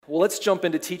Well, let's jump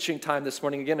into teaching time this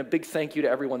morning. Again, a big thank you to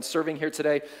everyone serving here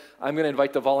today. I'm going to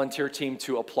invite the volunteer team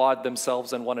to applaud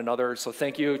themselves and one another. So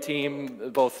thank you, team,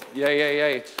 both. Yay, yay,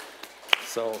 yay.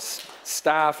 So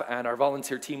staff and our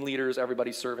volunteer team leaders,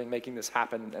 everybody serving, making this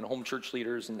happen, and home church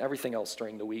leaders and everything else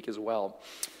during the week as well.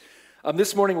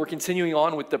 This morning, we're continuing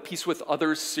on with the Peace with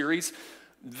Others series.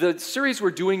 The series we're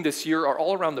doing this year are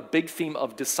all around the big theme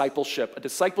of discipleship, a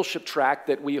discipleship track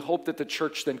that we hope that the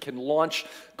church then can launch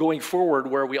going forward,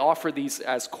 where we offer these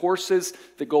as courses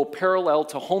that go parallel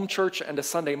to home church and to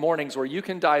Sunday mornings, where you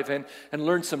can dive in and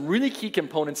learn some really key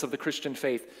components of the Christian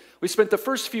faith. We spent the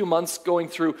first few months going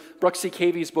through Bruxy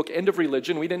Cavey's book, End of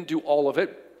Religion. We didn't do all of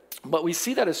it, but we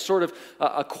see that as sort of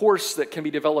a course that can be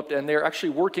developed, and they're actually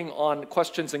working on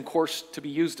questions in course to be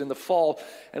used in the fall,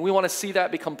 and we want to see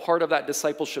that become part of that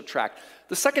discipleship track.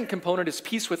 The second component is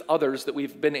Peace with Others that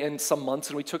we've been in some months,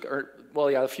 and we took,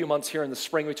 a few months here in the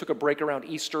spring. We took a break around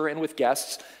Easter and with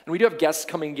guests, and we do have guests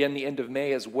coming again the end of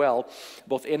May as well,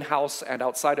 both in-house and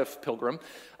outside of Pilgrim.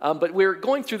 But we're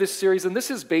going through this series, and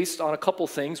this is based on a couple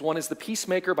things. One is The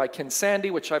Peacemaker by Ken Sande,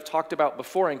 which I've talked about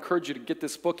before. I encourage you to get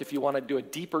this book if you want to do a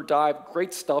deeper dive.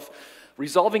 Great stuff.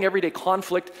 Resolving Everyday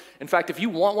Conflict. In fact, if you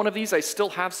want one of these, I still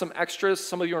have some extras.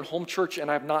 Some of you are in home church,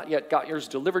 and I have not yet got yours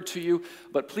delivered to you,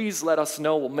 but please let us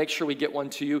know. We'll make sure we get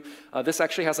one to you. This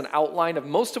actually has an outline of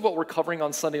most of what we're covering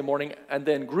on Sunday morning, and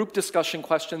then group discussion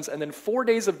questions, and then 4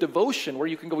 days of devotion where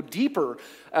you can go deeper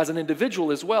as an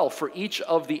individual as well for each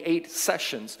of the 8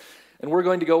 sessions. And we're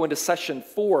going to go into session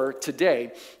 4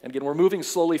 today. And again, we're moving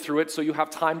slowly through it, so you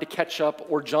have time to catch up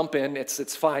or jump in.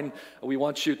 It's fine. We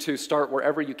want you to start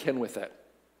wherever you can with it.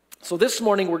 So this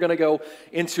morning, we're going to go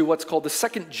into what's called the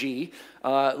second G.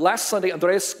 Last Sunday,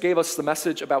 Andres gave us the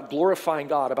message about glorifying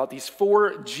God, about these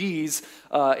 4 G's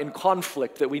in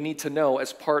conflict that we need to know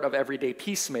as part of everyday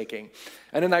peacemaking.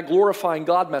 And in that glorifying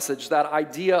God message, that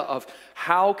idea of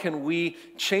how can we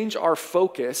change our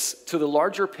focus to the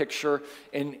larger picture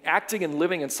in acting and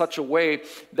living in such a way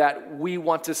that we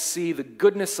want to see the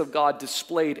goodness of God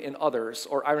displayed in others.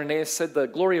 Or Irenaeus said the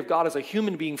glory of God is a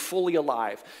human being fully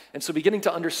alive. And so beginning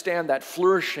to understand that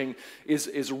flourishing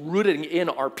is rooted in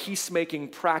our peacemaking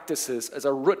practices, as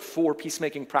a root for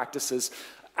peacemaking practices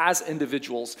as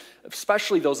individuals,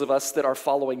 especially those of us that are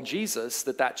following Jesus,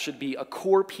 that should be a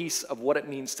core piece of what it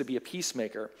means to be a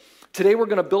peacemaker. Today we're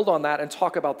going to build on that and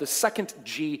talk about the second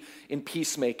G in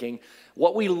peacemaking,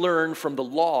 what we learn from the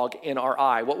log in our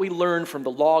eye,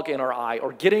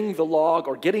 or getting the log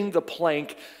or getting the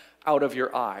plank out of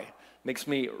your eye. Makes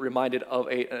me reminded of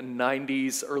a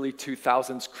 90s, early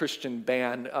 2000s Christian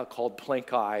band called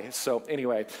Plank Eye. So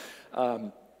anyway,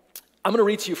 I'm going to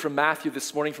read to you from Matthew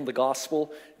this morning from the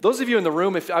Gospel. Those of you in the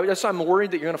room, I'm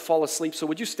worried that you're going to fall asleep, so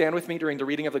would you stand with me during the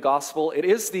reading of the Gospel? It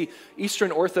is the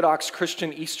Eastern Orthodox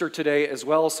Christian Easter today as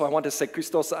well, so I want to say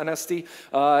Christos Anesti,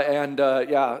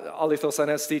 Alithos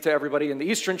Anesti to everybody in the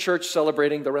Eastern Church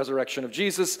celebrating the resurrection of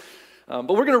Jesus. But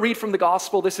we're going to read from the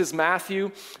Gospel. This is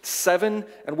Matthew 7,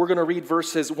 and we're going to read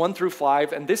verses 1 through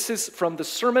 5, and this is from the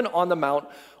Sermon on the Mount,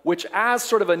 which as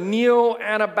sort of a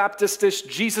neo-Anabaptistish,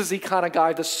 Jesus-y kind of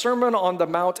guy, the Sermon on the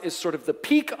Mount is sort of the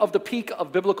peak of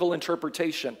biblical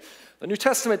interpretation. The New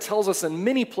Testament tells us in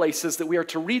many places that we are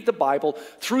to read the Bible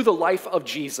through the life of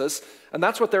Jesus, and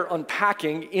that's what they're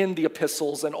unpacking in the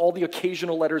epistles and all the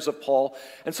occasional letters of Paul.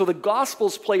 And so the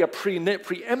Gospels play a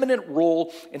preeminent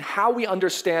role in how we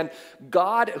understand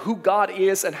God, who God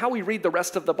is, and how we read the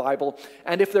rest of the Bible.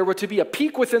 And if there were to be a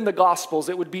peak within the Gospels,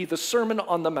 it would be the Sermon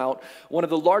on the Mount, one of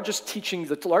the largest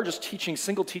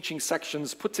single teaching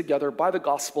sections put together by the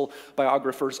Gospel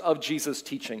biographers of Jesus'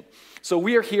 teaching. So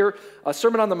we are here,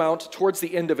 Sermon on the Mount, towards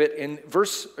the end of it in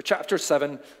chapter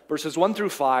 7, verses 1 through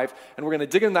 5, and we're going to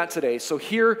dig in that today. So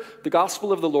hear the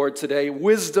gospel of the Lord today.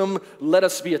 Wisdom, let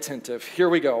us be attentive. Here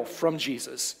we go, from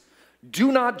Jesus.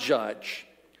 Do not judge,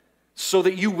 so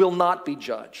that you will not be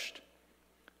judged.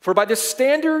 For by the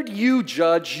standard you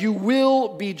judge, you will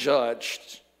be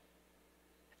judged.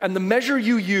 And the measure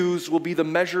you use will be the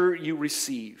measure you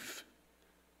receive.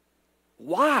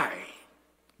 Why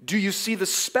do you see the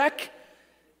speck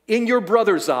in your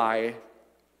brother's eye,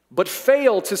 but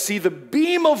fail to see the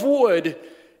beam of wood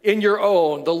in your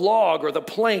own, the log or the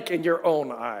plank in your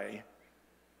own eye?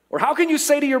 Or how can you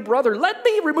say to your brother, let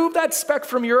me remove that speck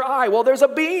from your eye, while there's a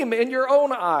beam in your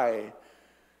own eye?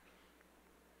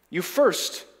 He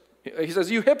says,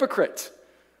 you hypocrite.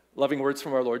 Loving words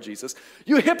from our Lord Jesus.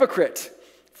 You hypocrite.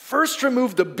 First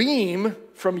remove the beam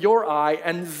from your eye,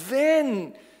 and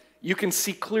then you can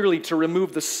see clearly to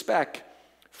remove the speck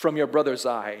from your brother's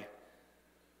eye.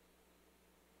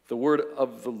 The word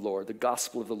of the Lord, the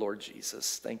gospel of the Lord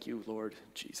Jesus. Thank you, Lord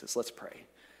Jesus. Let's pray.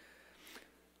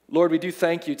 Lord, we do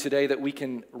thank you today that we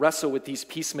can wrestle with these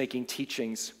peacemaking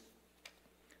teachings.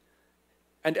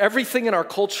 And everything in our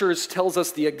cultures tells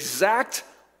us the exact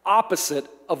opposite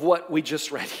of what we just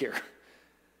read here.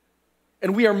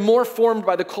 And we are more formed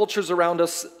by the cultures around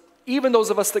us, even those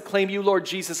of us that claim you, Lord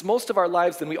Jesus, most of our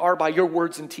lives than we are by your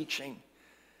words and teaching.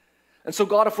 And so,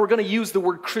 God, if we're going to use the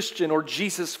word Christian or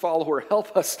Jesus follower,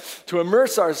 help us to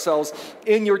immerse ourselves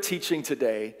in your teaching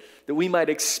today, that we might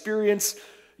experience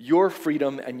your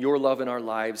freedom and your love in our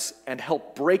lives and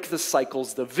help break the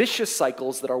cycles, the vicious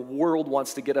cycles that our world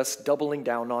wants to get us doubling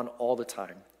down on all the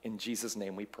time. In Jesus'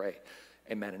 name we pray.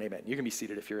 Amen and amen. You can be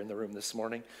seated if you're in the room this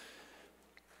morning.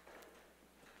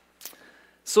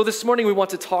 So this morning we want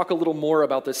to talk a little more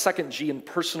about the second G in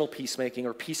personal peacemaking,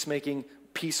 or peacemaking,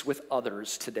 peace with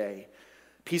others today.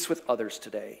 Peace with others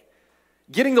today.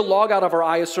 Getting the log out of our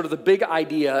eye is sort of the big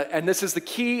idea, and this is the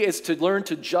key, is to learn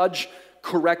to judge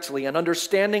correctly and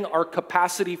understanding our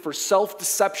capacity for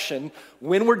self-deception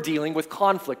when we're dealing with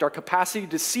conflict. Our capacity to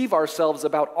deceive ourselves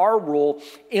about our role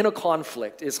in a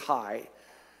conflict is high.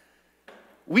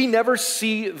 We never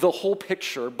see the whole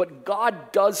picture, but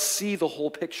God does see the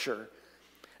whole picture.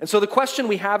 And so the question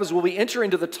we have is, will we enter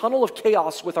into the tunnel of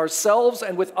chaos with ourselves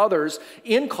and with others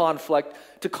in conflict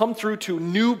to come through to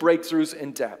new breakthroughs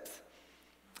in depth?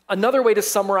 Another way to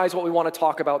summarize what we want to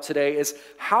talk about today is,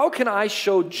 how can I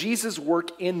show Jesus'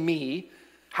 work in me?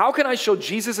 How can I show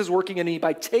Jesus is working in me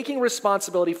by taking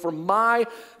responsibility for my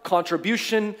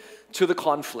contribution to the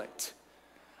conflict?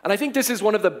 And I think this is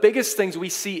one of the biggest things we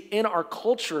see in our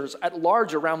cultures at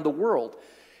large around the world,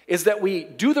 is that we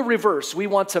do the reverse. We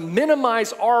want to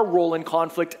minimize our role in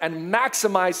conflict and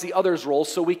maximize the other's role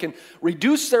so we can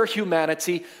reduce their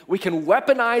humanity, we can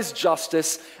weaponize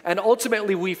justice, and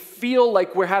ultimately we feel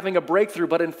like we're having a breakthrough,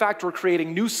 but in fact we're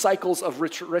creating new cycles of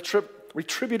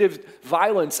retributive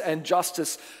violence and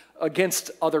justice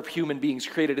against other human beings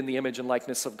created in the image and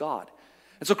likeness of God.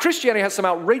 And so Christianity has some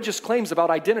outrageous claims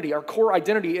about identity. Our core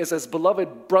identity is as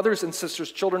beloved brothers and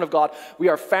sisters, children of God. We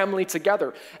are family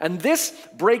together. And this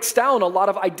breaks down a lot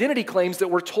of identity claims that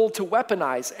we're told to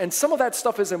weaponize. And some of that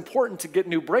stuff is important to get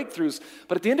new breakthroughs.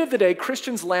 But at the end of the day,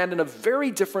 Christians land in a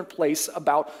very different place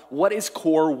about what is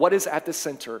core, what is at the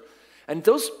center. And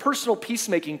those personal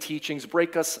peacemaking teachings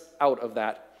break us out of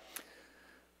that.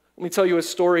 Let me tell you a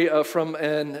story from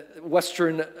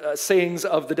Western sayings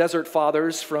of the Desert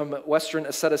Fathers from Western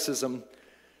asceticism.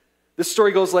 This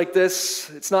story goes like this.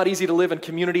 It's not easy to live in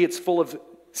community. It's full of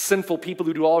sinful people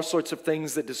who do all sorts of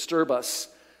things that disturb us.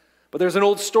 But there's an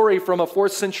old story from a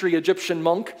 4th century Egyptian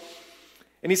monk.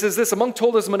 And he says this: a monk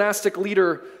told his monastic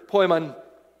leader, Poeman,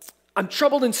 "I'm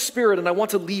troubled in spirit and I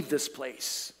want to leave this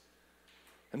place."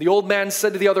 And the old man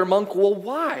said to the other monk, "Well,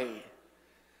 why?"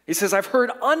 He says, "I've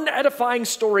heard unedifying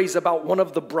stories about one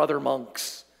of the brother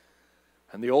monks."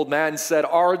 And the old man said,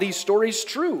 "Are these stories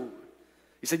true?"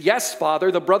 He said, "Yes,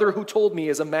 Father, the brother who told me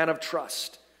is a man of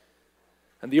trust."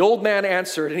 And the old man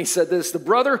answered, and he said this: "The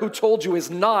brother who told you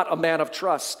is not a man of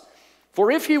trust.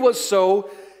 For if he was so,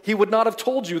 he would not have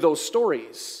told you those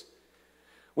stories.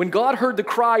 When God heard the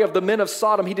cry of the men of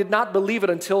Sodom, he did not believe it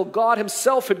until God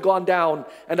himself had gone down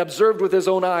and observed with his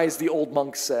own eyes," the old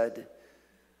monk said.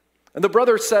 And the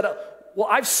brother said, "Well,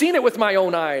 I've seen it with my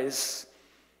own eyes."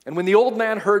 And when the old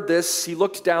man heard this, he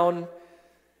looked down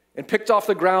and picked off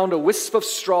the ground a wisp of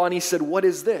straw, and he said, "What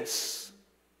is this?"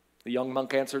 The young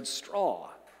monk answered, "Straw."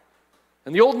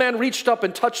 And the old man reached up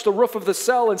and touched the roof of the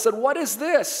cell and said, "What is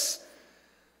this?"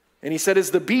 And he said, "It's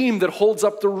the beam that holds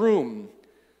up the room."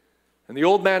 And the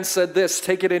old man said this: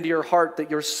 "Take it into your heart that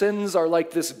your sins are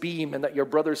like this beam and that your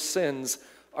brother's sins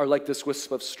are like this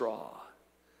wisp of straw."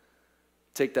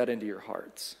 Take that into your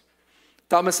hearts.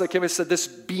 Thomas Aquinas said this: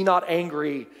 "Be not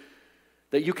angry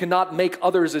that you cannot make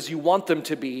others as you want them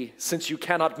to be, since you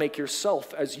cannot make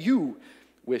yourself as you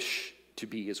wish to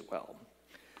be as well."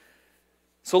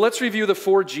 So let's review the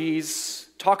 4 G's,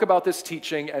 talk about this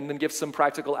teaching, and then give some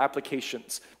practical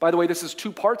applications. By the way, this is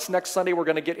 2 parts. Next Sunday, we're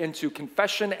going to get into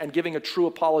confession and giving a true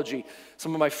apology.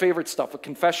 Some of my favorite stuff with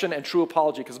confession and true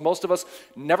apology, because most of us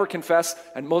never confess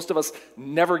and most of us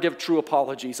never give true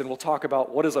apologies. And we'll talk about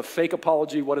what is a fake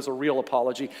apology, what is a real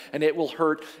apology, and it will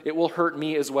hurt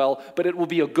me as well, but it will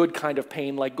be a good kind of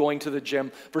pain, like going to the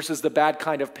gym, versus the bad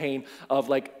kind of pain of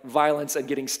like violence and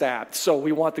getting stabbed. So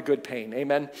we want the good pain.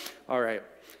 Amen? All right.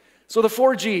 So the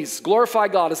 4 G's, glorify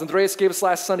God, as Andreas gave us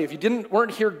last Sunday. If you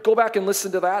weren't here, go back and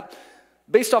listen to that.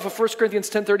 Based off of 1 Corinthians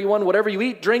 10:31, whatever you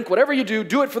eat, drink, whatever you do,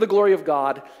 do it for the glory of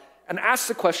God. and ask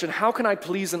the question, how can I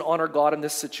please and honor God in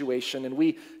this situation? And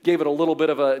we gave it a little bit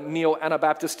of a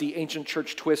neo-Anabaptist-y ancient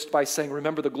church twist by saying,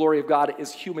 remember, the glory of God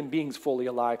is human beings fully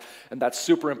alive. And that's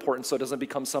super important so it doesn't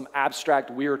become some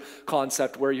abstract, weird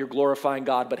concept where you're glorifying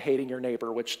God but hating your neighbor,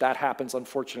 which that happens,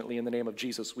 unfortunately, in the name of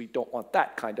Jesus. We don't want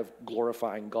that kind of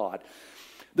glorifying God.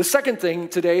 The second thing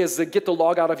today is to get the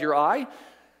log out of your eye.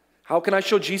 How can I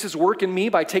show Jesus' work in me?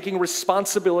 By taking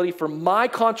responsibility for my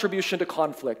contribution to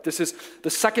conflict. This is the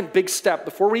second big step.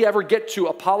 Before we ever get to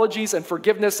apologies and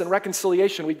forgiveness and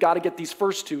reconciliation, we've got to get these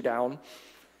first two down.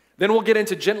 Then we'll get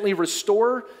into gently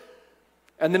restore,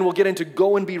 and then we'll get into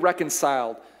go and be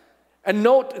reconciled. And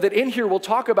note that in here we'll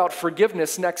talk about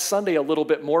forgiveness next Sunday a little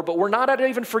bit more, but we're not at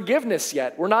even forgiveness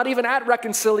yet. We're not even at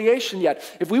reconciliation yet.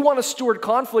 If we want to steward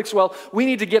conflicts well, we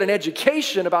need to get an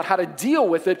education about how to deal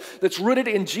with it that's rooted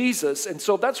in Jesus. And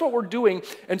so that's what we're doing,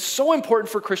 and so important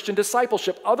for Christian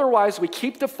discipleship. Otherwise, we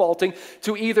keep defaulting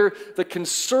to either the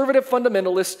conservative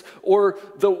fundamentalist or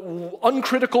the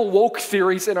uncritical woke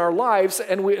theories in our lives,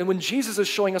 and when Jesus is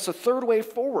showing us a third way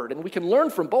forward. And we can learn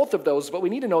from both of those, but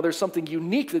we need to know there's something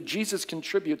unique that Jesus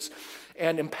contributes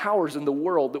and empowers in the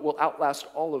world that will outlast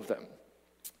all of them.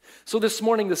 So this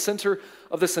morning, the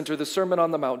Sermon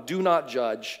on the Mount, do not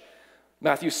judge.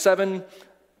 Matthew 7,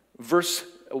 verse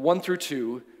 1 through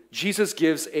 2, Jesus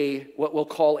gives what we'll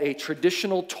call a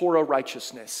traditional Torah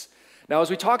righteousness. Now, as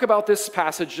we talk about this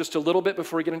passage just a little bit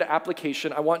before we get into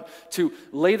application, I want to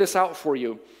lay this out for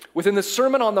you. Within the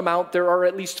Sermon on the Mount, there are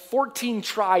at least 14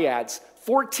 triads,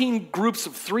 14 groups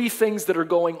of 3 things that are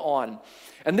going on.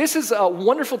 And this is a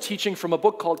wonderful teaching from a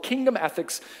book called Kingdom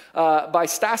Ethics by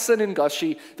Stassen and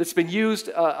Gushee that's been used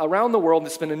around the world.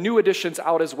 There's been new editions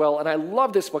out as well. And I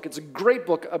love this book. It's a great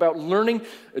book about learning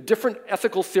different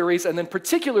ethical theories and then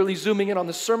particularly zooming in on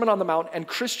the Sermon on the Mount and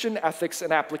Christian ethics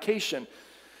and application.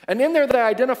 And in there they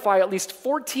identify at least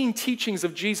 14 teachings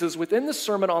of Jesus within the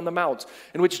Sermon on the Mount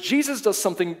in which Jesus does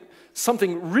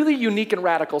something really unique and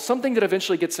radical, something that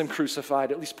eventually gets him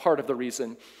crucified, at least part of the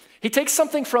reason. He takes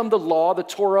something from the law, the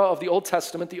Torah of the Old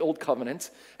Testament, the Old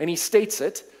Covenant, and he states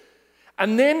it.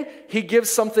 And then he gives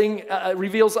something,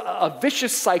 reveals a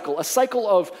vicious cycle, a cycle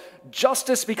of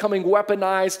justice becoming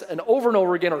weaponized and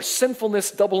over again, or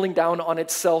sinfulness doubling down on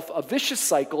itself, a vicious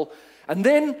cycle. And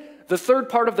then the third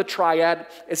part of the triad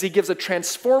is he gives a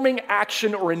transforming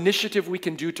action or initiative we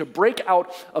can do to break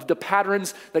out of the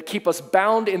patterns that keep us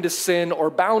bound into sin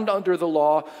or bound under the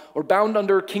law or bound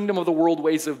under kingdom of the world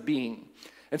ways of being.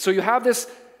 And so you have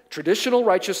this traditional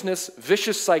righteousness,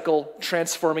 vicious cycle,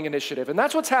 transforming initiative. And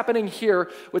that's what's happening here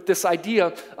with this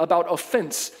idea about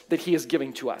offense that he is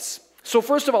giving to us. So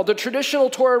first of all, the traditional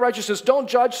Torah righteousness, don't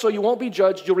judge so you won't be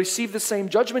judged. You'll receive the same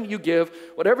judgment you give.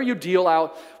 Whatever you deal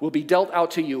out will be dealt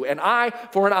out to you. An eye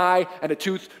for an eye and a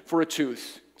tooth for a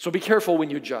tooth. So be careful when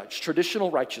you judge. Traditional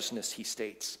righteousness, he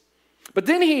states. But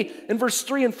then in verse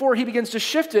 3 and 4, he begins to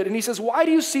shift it. And he says, why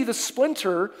do you see the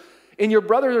splinter in your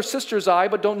brother or sister's eye,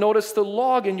 but don't notice the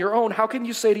log in your own? How can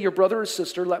you say to your brother or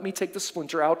sister, let me take the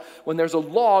splinter out, when there's a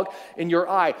log in your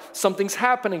eye? Something's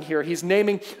happening here. He's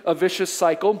naming a vicious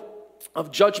cycle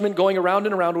of judgment going around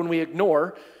and around when we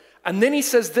ignore. And then he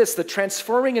says this, the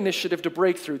transforming initiative to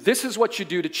breakthrough. This is what you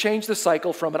do to change the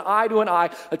cycle from an eye to an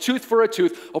eye, a tooth for a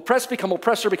tooth, oppressed become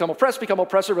oppressor, become oppressed, become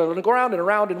oppressor. We're going to go around and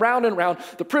around and round and round,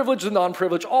 the privileged and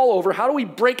non-privileged all over. How do we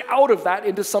break out of that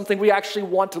into something we actually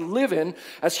want to live in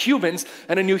as humans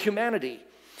and a new humanity?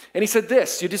 And he said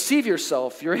this, you deceive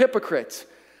yourself, you're a hypocrite.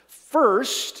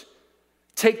 First,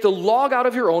 take the log out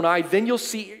of your own eye, then you'll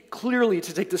see clearly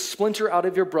to take the splinter out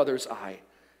of your brother's eye.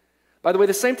 By the way,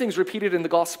 the same thing is repeated in the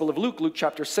Gospel of Luke, Luke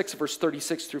chapter 6, verse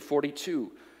 36 through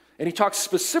 42. And he talks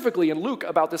specifically in Luke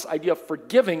about this idea of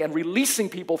forgiving and releasing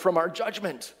people from our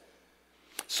judgment.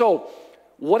 So,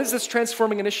 what is this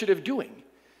transforming initiative doing?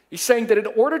 He's saying that in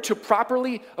order to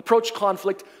properly approach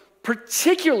conflict,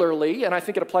 particularly, and I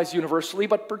think it applies universally,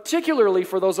 but particularly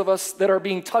for those of us that are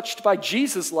being touched by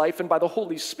Jesus' life and by the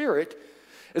Holy Spirit,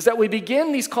 is that we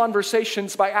begin these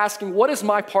conversations by asking, what is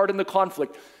my part in the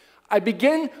conflict? I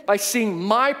begin by seeing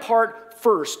my part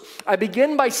first. I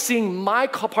begin by seeing my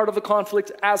part of the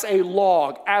conflict as a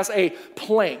log, as a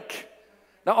plank.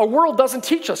 Now, our world doesn't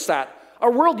teach us that.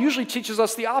 Our world usually teaches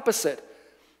us the opposite.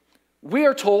 We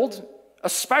are told,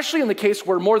 especially in the case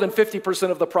where more than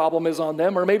 50% of the problem is on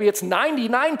them, or maybe it's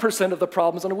 99% of the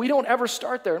problems, and we don't ever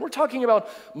start there. And we're talking about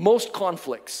most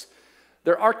conflicts.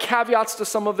 There are caveats to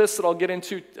some of this that I'll get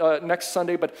into next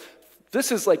Sunday, but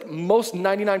this is like most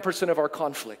 99% of our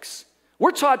conflicts. We're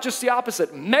taught just the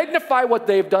opposite. Magnify what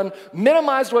they've done,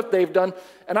 minimize what they've done.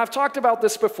 And I've talked about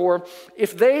this before.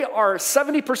 If they are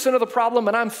 70% of the problem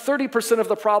and I'm 30% of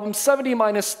the problem, 70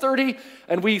 minus 30,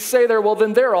 and we say there, well,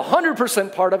 then they're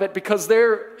 100% part of it because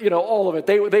they're, all of it.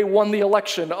 They won the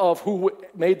election of who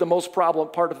made the most part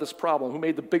of this problem, who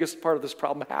made the biggest part of this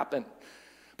problem happen.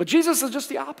 But Jesus is just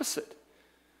the opposite.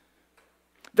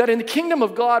 That in the kingdom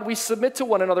of God, we submit to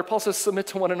one another. Paul says submit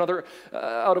to one another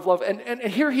out of love. And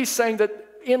here he's saying that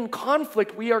in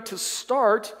conflict, we are to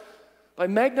start by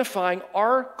magnifying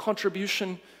our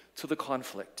contribution to the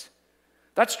conflict.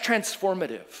 That's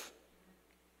transformative.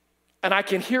 And I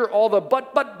can hear all the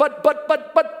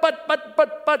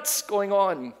buts going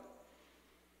on.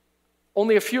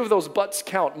 Only a few of those buts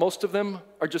count. Most of them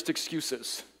are just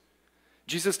excuses.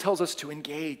 Jesus tells us to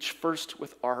engage first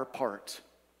with our part.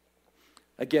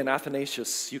 Again,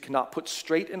 Athanasius, you cannot put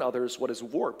straight in others what is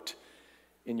warped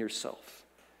in yourself.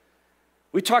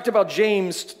 We talked about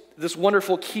James, this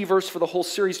wonderful key verse for the whole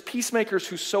series, peacemakers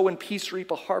who sow in peace reap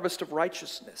a harvest of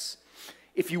righteousness.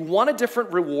 If you want a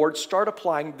different reward, start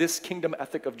applying this kingdom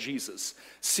ethic of Jesus.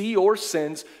 See your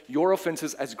sins, your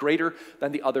offenses as greater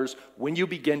than the others when you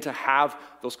begin to have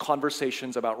those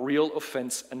conversations about real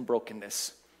offense and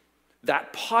brokenness.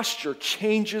 That posture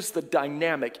changes the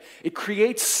dynamic. It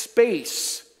creates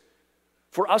space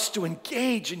for us to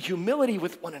engage in humility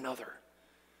with one another.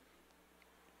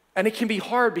 And it can be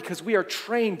hard because we are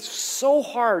trained so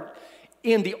hard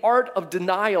in the art of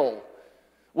denial,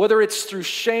 whether it's through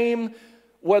shame,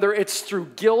 whether it's through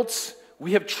guilt.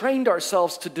 We have trained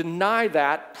ourselves to deny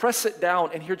that, press it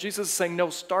down, and here Jesus is saying, no,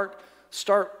 start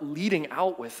leading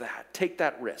out with that. Take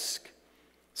that risk.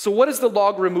 So what is the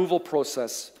log removal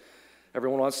process?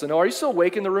 Everyone wants to know, are you still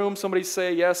awake in the room? Somebody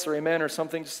say yes or amen or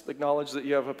something. Just acknowledge that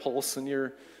you have a pulse and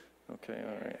you're, okay,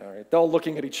 all right. They're all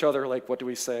looking at each other like, what do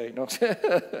we say? No.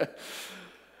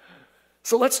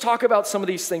 So let's talk about some of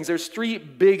these things. There's 3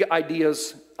 big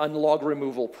ideas on log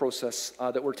removal process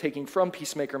that we're taking from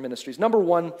Peacemaker Ministries. Number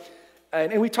 1,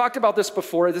 and we talked about this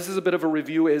before, this is a bit of a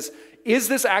review, is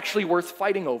this actually worth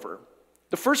fighting over?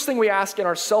 The first thing we ask in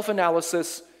our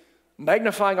self-analysis,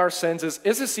 magnifying our sins, is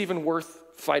this even worth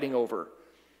fighting over?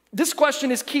 This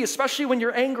question is key, especially when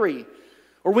you're angry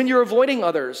or when you're avoiding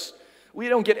others. We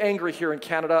don't get angry here in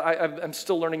Canada. I'm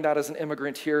still learning that as an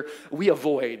immigrant here. We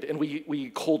avoid and we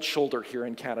cold shoulder here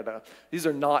in Canada. These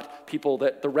are not people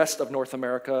that the rest of North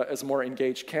America is more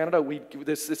engaged. Canada,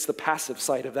 it's the passive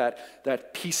side of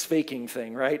that peace faking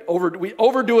thing, right? We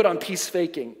overdo it on peace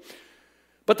faking.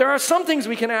 But there are some things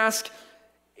we can ask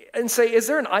and say, is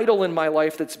there an idol in my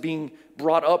life that's being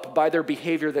brought up by their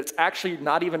behavior that's actually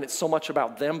not even so much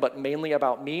about them, but mainly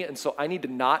about me, and so I need to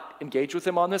not engage with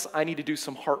them on this. I need to do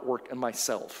some heart work in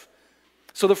myself.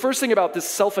 So the first thing about this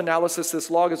self-analysis,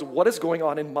 this log, is what is going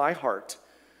on in my heart?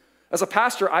 As a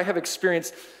pastor, I have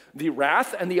experienced the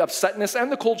wrath and the upsetness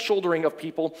and the cold shouldering of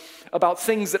people about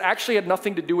things that actually had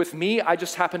nothing to do with me. I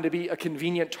just happen to be a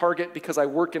convenient target because I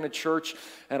work in a church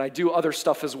and I do other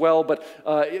stuff as well, but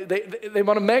they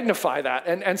want to magnify that.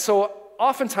 And so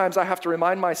oftentimes I have to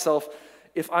remind myself,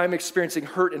 if I'm experiencing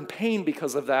hurt and pain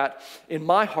because of that in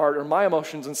my heart or my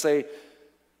emotions, and say,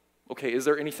 okay, is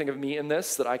there anything of me in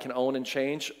this that I can own and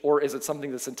change? Or is it something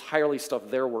that's entirely stuff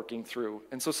they're working through?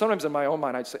 And so sometimes in my own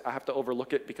mind, I'd say I have to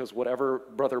overlook it because whatever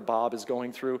Brother Bob is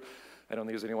going through, I don't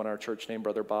think there's anyone in our church named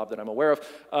Brother Bob that I'm aware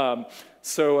of.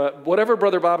 So whatever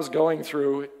Brother Bob is going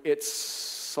through, it's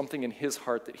something in his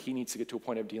heart that he needs to get to a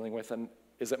point of dealing with. And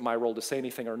is it my role to say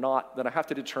anything or not? Then I have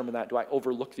to determine that. Do I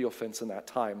overlook the offense in that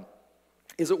time?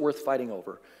 Is it worth fighting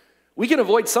over? We can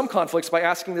avoid some conflicts by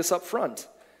asking this up front.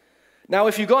 Now,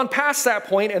 if you've gone past that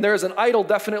point and there's an idol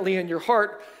definitely in your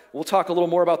heart, we'll talk a little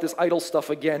more about this idol stuff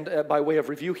again by way of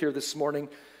review here this morning.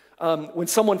 When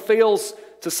someone fails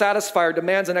to satisfy our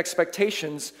demands and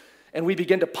expectations and we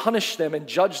begin to punish them and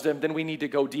judge them, then we need to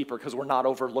go deeper because we're not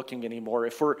overlooking anymore.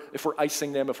 If we're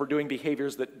icing them, if we're doing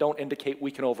behaviors that don't indicate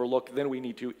we can overlook, then we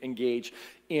need to engage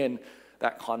in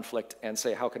that conflict and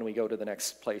say, how can we go to the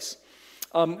next place?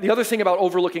 The other thing about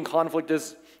overlooking conflict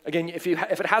is, again, if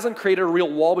it hasn't created a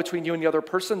real wall between you and the other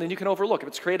person, then you can overlook. If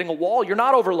it's creating a wall, you're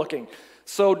not overlooking.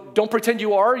 So don't pretend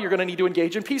you are. You're going to need to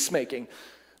engage in peacemaking.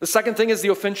 The second thing is the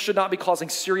offense should not be causing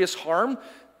serious harm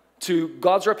to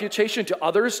God's reputation, to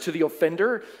others, to the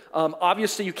offender.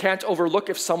 Obviously, you can't overlook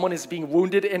if someone is being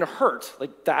wounded and hurt.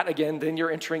 Like that, again, then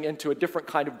you're entering into a different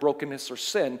kind of brokenness or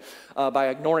sin by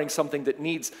ignoring something that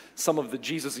needs some of the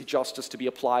Jesus-y justice to be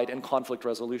applied in conflict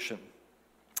resolution.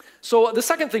 So the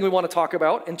second thing we want to talk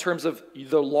about in terms of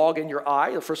the log in your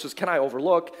eye, the first is, can I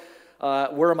overlook?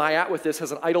 Where am I at with this?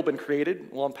 Has an idol been created?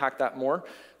 We'll unpack that more.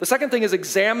 The second thing is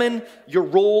examine your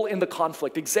role in the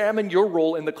conflict. Examine your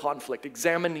role in the conflict.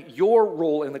 Examine your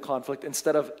role in the conflict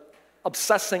instead of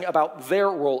obsessing about their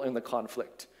role in the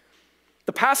conflict.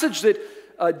 The passage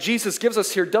that Jesus gives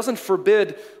us here doesn't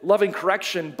forbid loving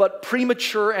correction, but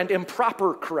premature and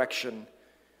improper correction.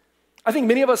 I think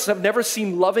many of us have never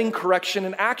seen loving correction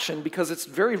in action because it's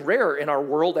very rare in our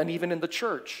world and even in the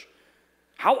church.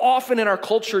 How often in our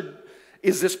culture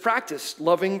is this practiced,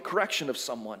 loving correction of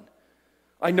someone?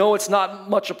 I know it's not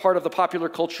much a part of the popular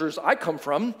cultures I come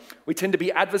from. We tend to be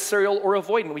adversarial or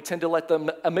avoidant. We tend to let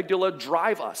the amygdala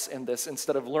drive us in this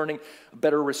instead of learning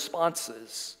better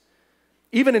responses.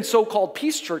 Even in so-called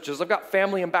peace churches, I've got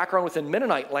family and background within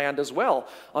Mennonite land as well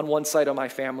on one side of my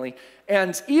family.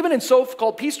 And even in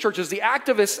so-called peace churches, the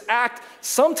activists act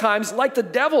sometimes like the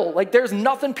devil, like there's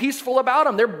nothing peaceful about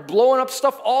them. They're blowing up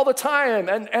stuff all the time.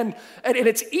 And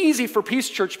it's easy for peace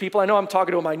church people. I know I'm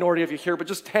talking to a minority of you here, but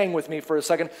just hang with me for a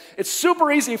second. It's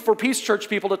super easy for peace church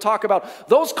people to talk about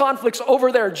those conflicts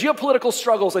over there, geopolitical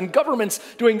struggles and governments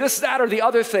doing this, that, or the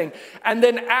other thing, and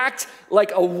then act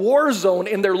like a war zone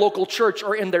in their local church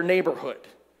or in their neighborhood.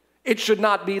 It should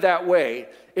not be that way.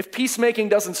 If peacemaking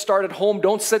doesn't start at home,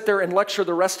 don't sit there and lecture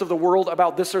the rest of the world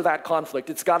about this or that conflict.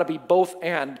 It's got to be both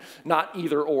and, not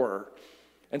either or.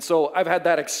 And so I've had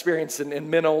that experience in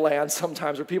minnow land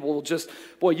sometimes where people will just,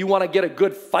 boy, you want to get a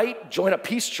good fight? Join a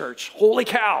peace church. Holy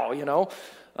cow, you know.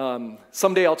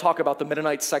 Someday I'll talk about the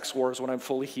Mennonite sex wars when I'm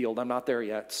fully healed. I'm not there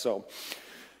yet, so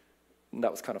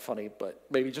that was kind of funny, but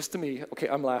maybe just to me. Okay,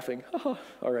 I'm laughing.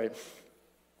 All right.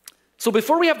 So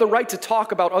before we have the right to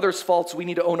talk about others' faults, we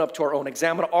need to own up to our own,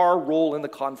 examine our role in the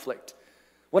conflict.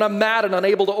 When I'm mad and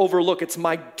unable to overlook, it's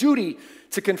my duty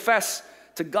to confess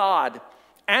to God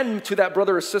and to that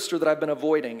brother or sister that I've been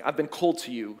avoiding. I've been cold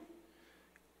to you.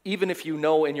 Even if you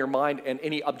know in your mind, and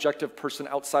any objective person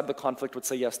outside the conflict would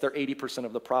say, yes, they're 80%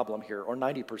 of the problem here, or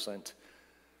 90%.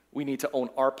 We need to own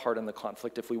our part in the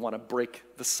conflict if we want to break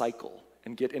the cycle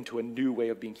and get into a new way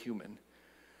of being human.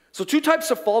 So 2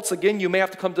 types of faults, again, you may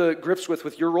have to come to grips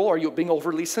with your role. Are you being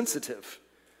overly sensitive?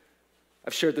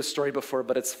 I've shared this story before,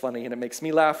 but it's funny and it makes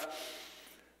me laugh.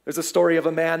 There's a story of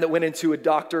a man that went into a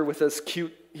doctor with this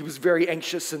he was very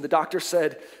anxious, and the doctor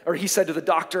said, or he said to the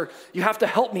doctor, you have to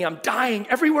help me, I'm dying.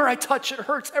 Everywhere I touch, it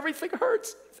hurts. Everything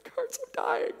hurts. Everything hurts, I'm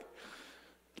dying.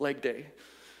 Leg day.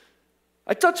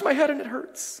 I touch my head and it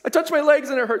hurts. I touch my legs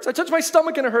and it hurts. I touch my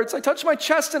stomach and it hurts. I touch my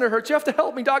chest and it hurts. You have to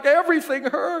help me, doc. Everything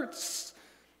hurts.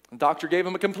 The doctor gave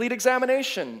him a complete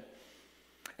examination.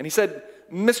 And he said,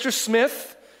 Mr.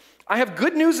 Smith, I have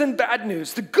good news and bad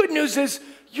news. The good news is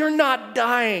you're not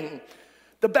dying.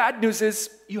 The bad news is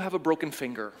you have a broken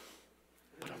finger.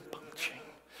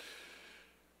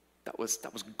 That was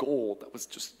gold. That was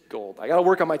just gold. I got to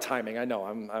work on my timing. I know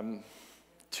I'm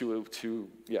too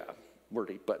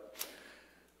wordy. But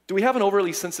do we have an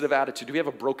overly sensitive attitude? Do we have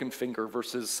a broken finger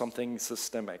versus something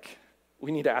systemic?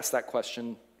 We need to ask that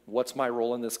question. What's my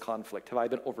role in this conflict? Have I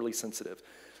been overly sensitive?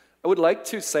 I would like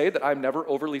to say that I'm never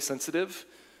overly sensitive,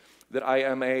 that I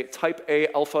am a type A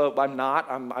alpha. I'm not.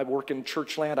 I work in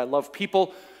church land. I love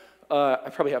people. I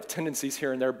probably have tendencies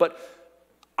here and there, but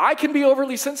I can be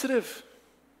overly sensitive.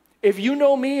 If you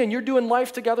know me and you're doing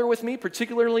life together with me,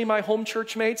 particularly my home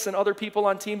church mates and other people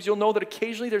on teams, you'll know that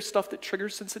occasionally there's stuff that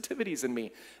triggers sensitivities in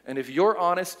me. And if you're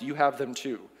honest, you have them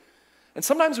too. And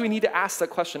sometimes we need to ask that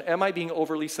question, am I being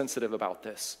overly sensitive about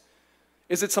this?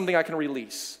 Is it something I can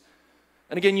release?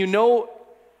 And again, you know,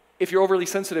 if you're overly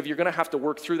sensitive, you're going to have to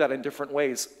work through that in different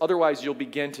ways. Otherwise, you'll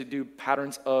begin to do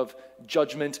patterns of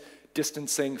judgment,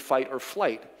 distancing, fight, or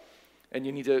flight. And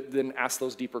you need to then ask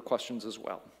those deeper questions as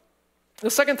well. The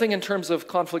second thing in terms of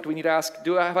conflict we need to ask,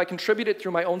 have I contributed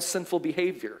through my own sinful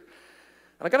behavior?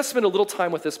 And I got to spend a little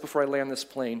time with this before I land this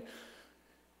plane.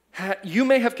 You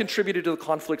may have contributed to the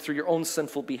conflict through your own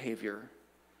sinful behavior.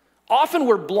 Often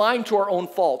we're blind to our own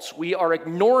faults. We are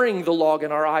ignoring the log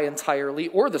in our eye entirely,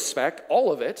 or the speck,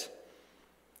 all of it,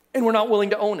 and we're not willing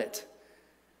to own it.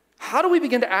 How do we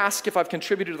begin to ask if I've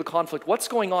contributed to the conflict? What's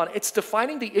going on? It's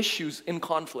defining the issues in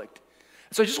conflict.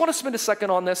 So I just want to spend a second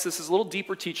on this. This is a little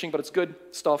deeper teaching, but it's good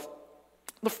stuff.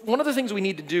 One of the things we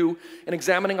need to do in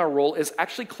examining our role is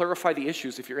actually clarify the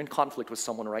issues if you're in conflict with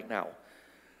someone right now.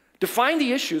 Define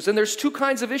the issues, and there's 2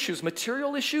 kinds of issues,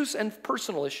 material issues and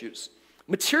personal issues.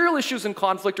 Material issues in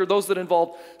conflict are those that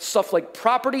involve stuff like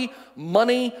property,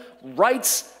 money,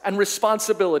 rights, and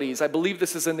responsibilities. I believe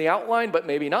this is in the outline, but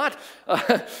maybe not.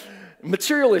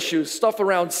 Material issues, stuff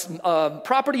around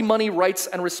property, money, rights,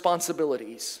 and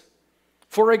responsibilities.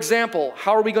 For example,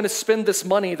 how are we going to spend this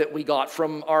money that we got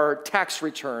from our tax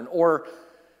return? Or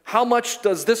How much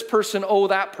does this person owe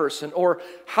that person? Or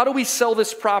how do we sell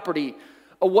this property?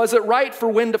 Was it right for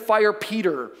Wynn to fire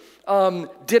Peter?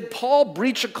 Did Paul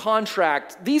breach a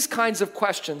contract? These kinds of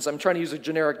questions. I'm trying to use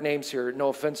generic names here. No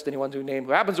offense to anyone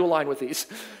who happens to align with these.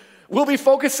 We'll be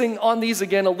focusing on these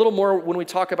again a little more when we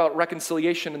talk about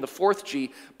reconciliation in the fourth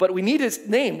G, but we need to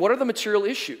name what are the material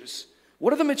issues?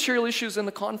 What are the material issues in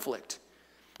the conflict?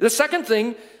 The second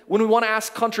thing, when we want to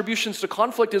ask contributions to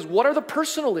conflict, is what are the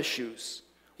personal issues?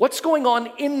 What's going on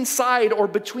inside or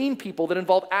between people that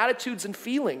involve attitudes and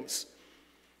feelings?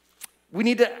 We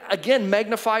need to, again,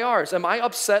 magnify ours. Am I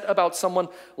upset about someone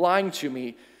lying to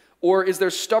me? Or is there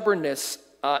stubbornness,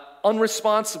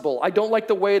 unresponsible? I don't like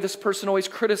the way this person always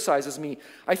criticizes me.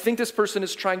 I think this person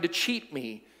is trying to cheat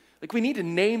me. Like, we need to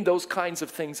name those kinds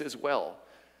of things as well.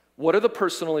 What are the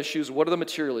personal issues? What are the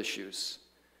material issues?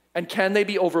 And can they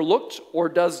be overlooked, or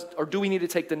do we need to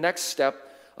take the next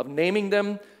step of naming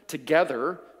them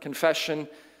together, confession,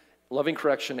 loving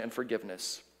correction, and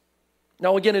forgiveness?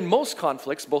 Now, again, in most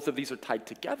conflicts, both of these are tied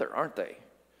together, aren't they?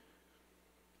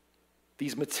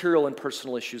 These material and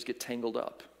personal issues get tangled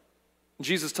up.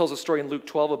 Jesus tells a story in Luke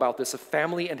 12 about this. A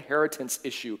family inheritance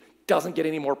issue doesn't get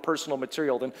any more personal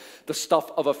material than the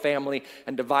stuff of a family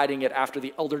and dividing it after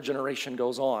the elder generation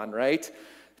goes on, right?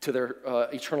 To their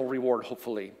eternal reward,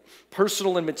 hopefully.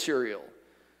 Personal and material.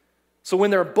 So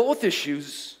when there are both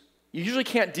issues, you usually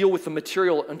can't deal with the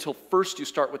material until first you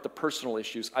start with the personal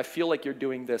issues. I feel like you're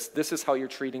doing this. This is how you're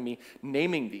treating me.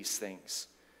 Naming these things.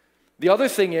 The other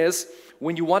thing is,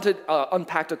 when you want to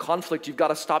unpack a conflict, you've got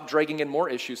to stop dragging in more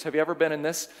issues. Have you ever been in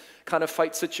this kind of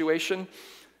fight situation?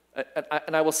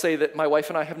 And I will say that my wife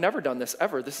and I have never done this,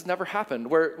 ever. This has never happened,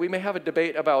 where we may have a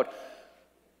debate about,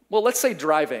 well, let's say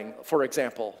driving, for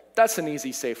example. That's an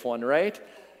easy, safe one, right?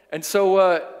 And so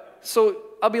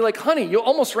I'll be like, honey, you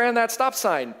almost ran that stop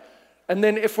sign. And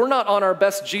then if we're not on our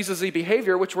best Jesus-y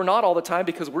behavior, which we're not all the time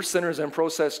because we're sinners in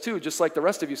process too, just like the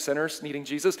rest of you sinners needing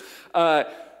Jesus,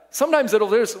 sometimes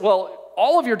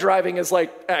all of your driving is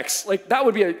like X. Like, that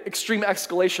would be an extreme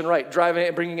escalation, right? Driving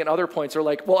and bringing in other points. Or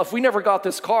like, well, if we never got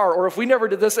this car, or if we never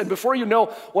did this, and before you know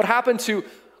what happened to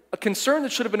a concern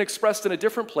that should have been expressed in a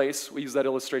different place. We used that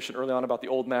illustration early on about the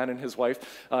old man and his wife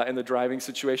and the driving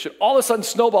situation. All of a sudden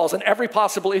snowballs, and every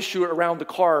possible issue around the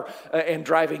car and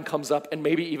driving comes up, and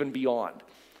maybe even beyond.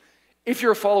 If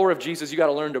you're a follower of Jesus, you got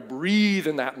to learn to breathe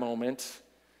in that moment.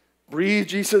 Breathe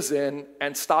Jesus in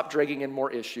and stop dragging in more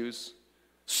issues.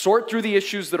 Sort through the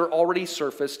issues that are already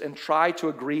surfaced and try to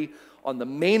agree on the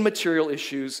main material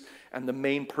issues and the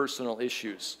main personal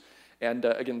issues. And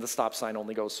again, the stop sign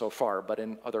only goes so far, but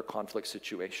in other conflict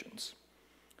situations.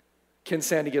 Ken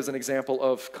Sandy gives an example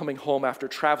of coming home after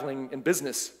traveling in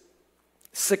business.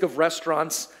 Sick of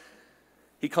restaurants,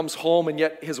 he comes home, and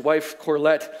yet his wife,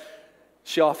 Corlette,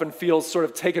 she often feels sort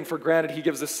of taken for granted. He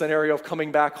gives this scenario of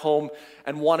coming back home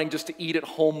and wanting just to eat at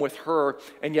home with her,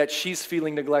 and yet she's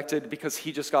feeling neglected because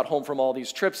he just got home from all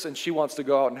these trips, and she wants to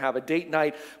go out and have a date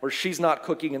night where she's not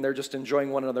cooking and they're just enjoying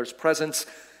one another's presence.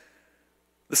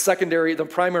 The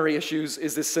primary issues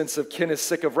is this sense of Ken is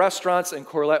sick of restaurants and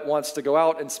Corlette wants to go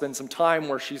out and spend some time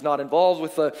where she's not involved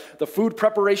with the food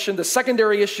preparation. The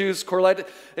secondary issues,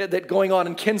 that going on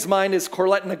in Ken's mind is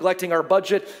Corlette neglecting our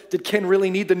budget. Did Ken really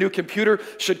need the new computer?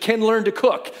 Should Ken learn to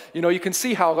cook? You can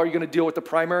see how are you going to deal with the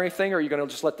primary thing, or are you going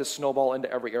to just let this snowball into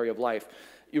every area of life?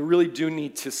 You really do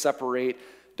need to separate,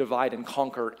 divide, and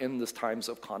conquer in these times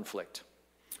of conflict.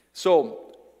 So,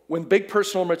 when big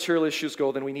personal material issues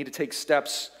go, then we need to take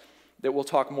steps that we'll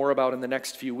talk more about in the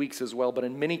next few weeks as well. But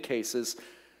in many cases,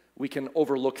 we can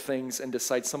overlook things and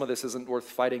decide some of this isn't worth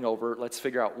fighting over. Let's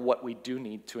figure out what we do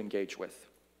need to engage with.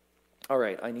 All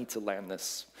right, I need to land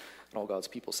this. And all God's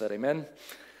people said amen.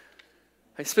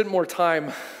 I spent more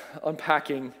time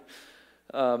unpacking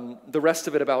the rest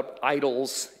of it about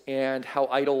idols and how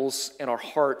idols in our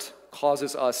heart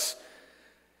causes us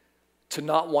to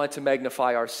not want to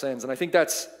magnify our sins. And I think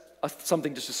that's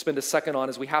something just to spend a second on,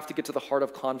 is we have to get to the heart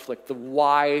of conflict, the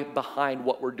why behind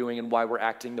what we're doing and why we're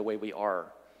acting the way we are.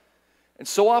 And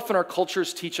so often our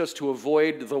cultures teach us to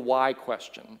avoid the why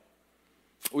question.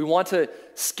 We want to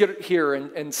skitter here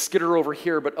and skitter over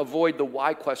here, but avoid the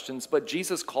why questions. But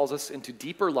Jesus calls us into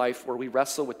deeper life where we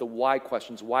wrestle with the why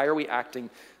questions. Why are we acting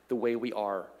the way we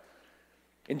are?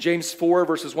 In James 4,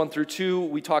 verses 1 through 2,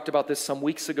 we talked about this some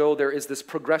weeks ago. There is this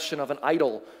progression of an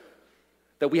idol,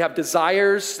 that we have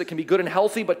desires that can be good and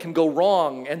healthy but can go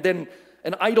wrong. And then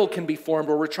an idol can be formed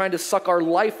where we're trying to suck our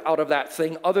life out of that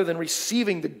thing other than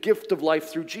receiving the gift of life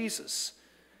through Jesus.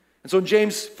 And so in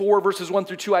James 4, verses 1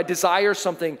 through 2, I desire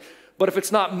something, But if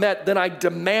it's not met, then I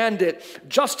demand it.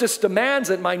 Justice demands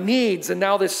it, my needs. And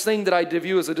now this thing that I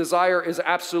view as a desire is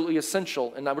absolutely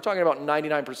essential. And now we're talking about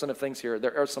 99% of things here.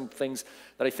 There are some things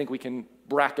that I think we can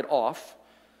bracket off.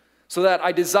 So that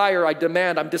I desire, I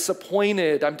demand, I'm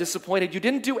disappointed. You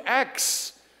didn't do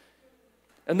X.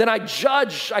 And then I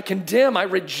judge, I condemn, I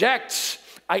reject,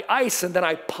 I ice, and then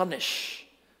I punish.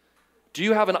 Do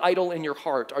you have an idol in your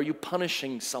heart? Are you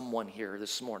punishing someone here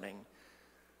this morning?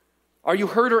 Are you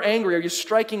hurt or angry? Are you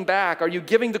striking back? Are you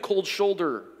giving the cold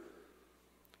shoulder?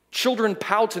 Children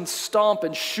pout and stomp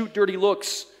and shoot dirty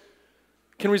looks.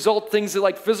 Can result things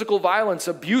like physical violence,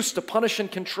 abuse to punish and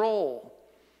control.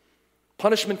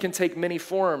 Punishment can take many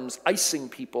forms, icing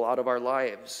people out of our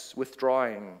lives,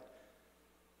 withdrawing.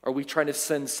 Are we trying to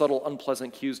send subtle,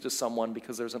 unpleasant cues to someone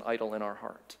because there's an idol in our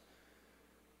heart?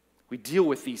 We deal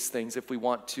with these things if we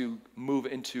want to move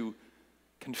into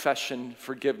confession,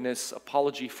 forgiveness,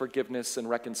 apology, forgiveness, and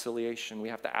reconciliation. We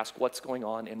have to ask, what's going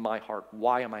on in my heart?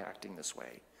 Why am I acting this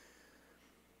way?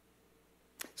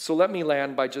 So let me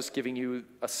land by just giving you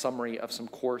a summary of some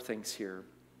core things here.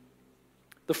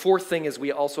 The fourth thing is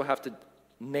we also have to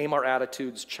name our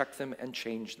attitudes, check them, and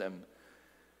change them.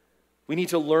 We need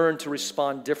to learn to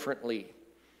respond differently.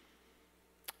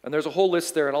 And there's a whole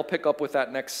list there, and I'll pick up with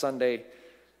that next Sunday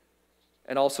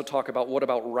and also talk about what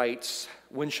about rights.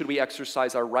 When should we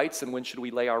exercise our rights and when should we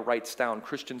lay our rights down?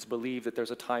 Christians believe that there's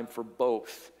a time for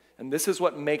both. And this is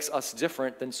what makes us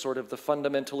different than sort of the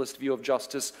fundamentalist view of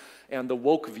justice and the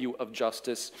woke view of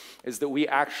justice, is that we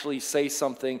actually say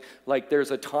something like there's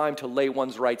a time to lay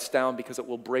one's rights down because it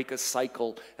will break a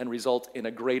cycle and result in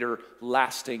a greater,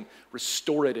 lasting,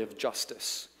 restorative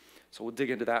justice. So we'll dig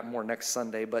into that more next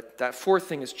Sunday. But that fourth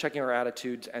thing is checking our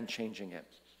attitudes and changing it.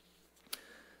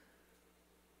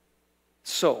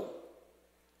 So,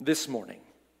 this morning,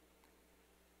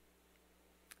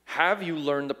 have you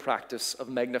learned the practice of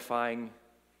magnifying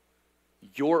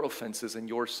your offenses and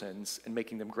your sins and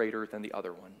making them greater than the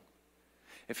other one?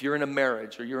 If you're in a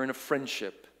marriage or you're in a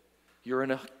friendship, you're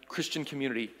in a Christian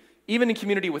community, even in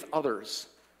community with others,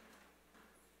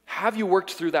 have you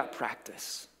worked through that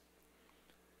practice?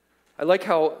 I like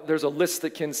how there's a list that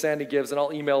Ken Sandy gives, and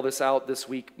I'll email this out this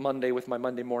week, Monday, with my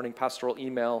Monday morning pastoral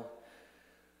email.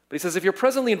 But he says, if you're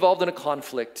presently involved in a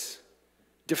conflict,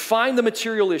 define the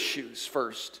material issues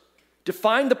first.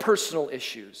 Define the personal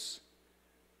issues.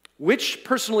 Which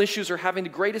personal issues are having the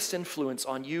greatest influence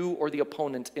on you or the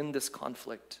opponent in this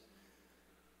conflict?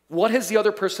 What has the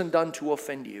other person done to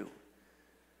offend you?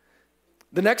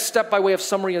 The next step by way of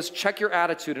summary is check your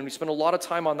attitude, and we spent a lot of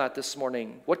time on that this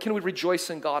morning. What can we rejoice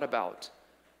in God about?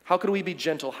 How can we be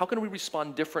gentle? How can we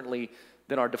respond differently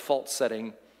than our default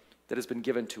setting that has been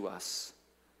given to us?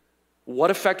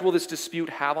 What effect will this dispute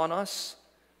have on us?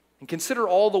 And consider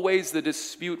all the ways the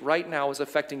dispute right now is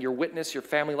affecting your witness, your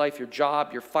family life, your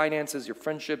job, your finances, your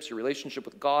friendships, your relationship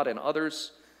with God and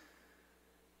others.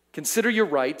 Consider your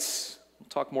rights. We'll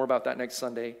talk more about that next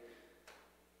Sunday.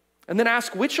 And then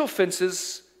ask, which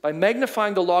offenses, by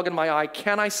magnifying the log in my eye,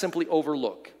 can I simply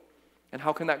overlook? And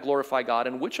how can that glorify God?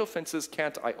 And which offenses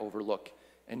can't I overlook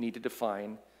and need to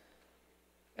define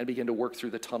and begin to work through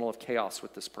the tunnel of chaos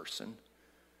with this person?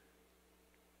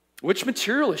 Which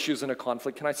material issues in a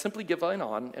conflict can I simply give in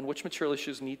on, and which material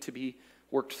issues need to be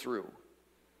worked through?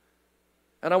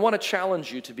 And I want to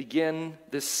challenge you to begin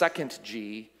this second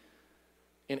G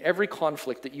in every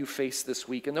conflict that you face this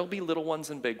week, and there'll be little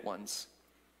ones and big ones.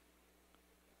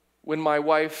 When my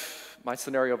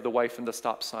scenario of the wife and the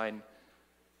stop sign,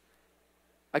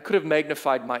 I could have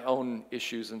magnified my own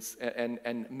issues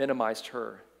and minimized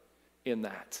her in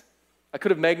that. I could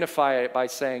have magnified it by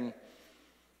saying,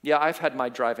 yeah, I've had my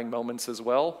driving moments as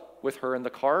well with her in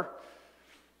the car.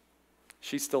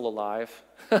 She's still alive.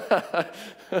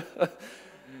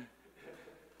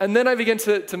 And then I begin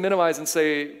to minimize and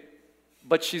say,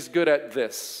 but she's good at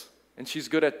this, and she's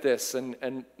good at this,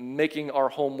 and making our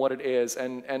home what it is,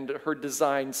 and her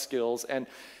design skills, and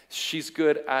she's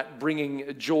good at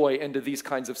bringing joy into these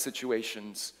kinds of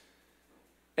situations.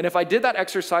 And if I did that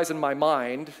exercise in my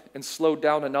mind and slowed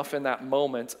down enough in that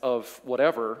moment of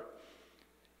whatever,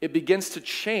 it begins to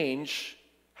change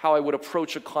how I would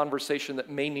approach a conversation that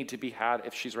may need to be had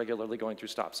if she's regularly going through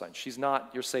stop signs. She's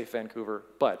not, you're safe, Vancouver,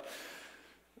 but,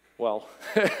 well,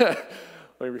 let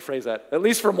me rephrase that. At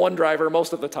least from one driver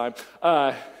most of the time.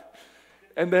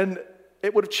 And then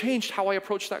it would have changed how I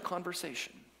approach that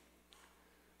conversation.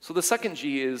 So the second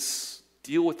G is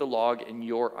deal with the log in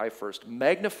your eye first.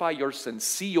 Magnify your sins.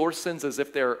 See your sins as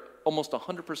if they're almost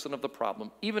 100% of the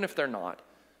problem, even if they're not,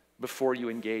 before you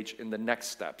engage in the next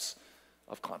steps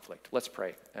of conflict. Let's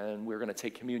pray, and we're going to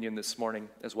take communion this morning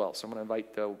as well. So I'm going to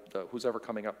invite who's ever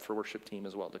coming up for worship team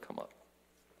as well to come up.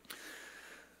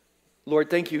 Lord,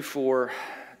 thank you for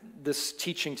this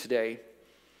teaching today.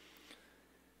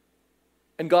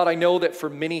 And God, I know that for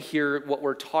many here, what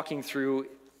we're talking through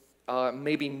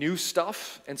may be new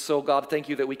stuff. And so, God, thank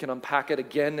you that we can unpack it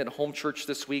again in home church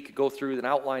this week, go through an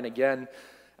outline again,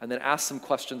 and then ask some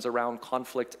questions around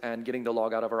conflict and getting the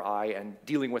log out of our eye and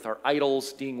dealing with our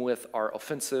idols, dealing with our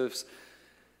offensives,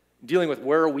 dealing with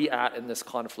where are we at in this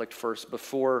conflict first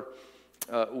before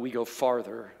we go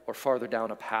farther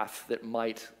down a path that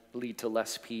might lead to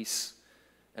less peace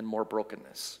and more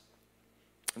brokenness.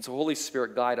 And so, Holy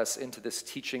Spirit, guide us into this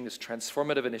teaching, this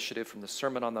transformative initiative from the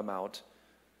Sermon on the Mount.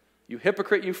 You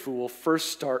hypocrite, you fool,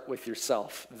 first start with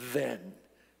yourself, then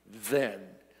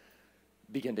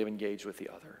begin to engage with the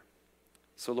other.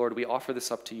 So, Lord, we offer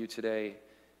this up to you today.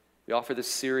 We offer this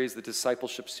series, the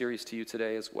discipleship series, to you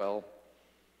today as well.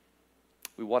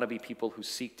 We want to be people who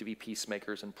seek to be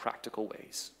peacemakers in practical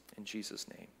ways. In Jesus'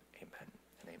 name.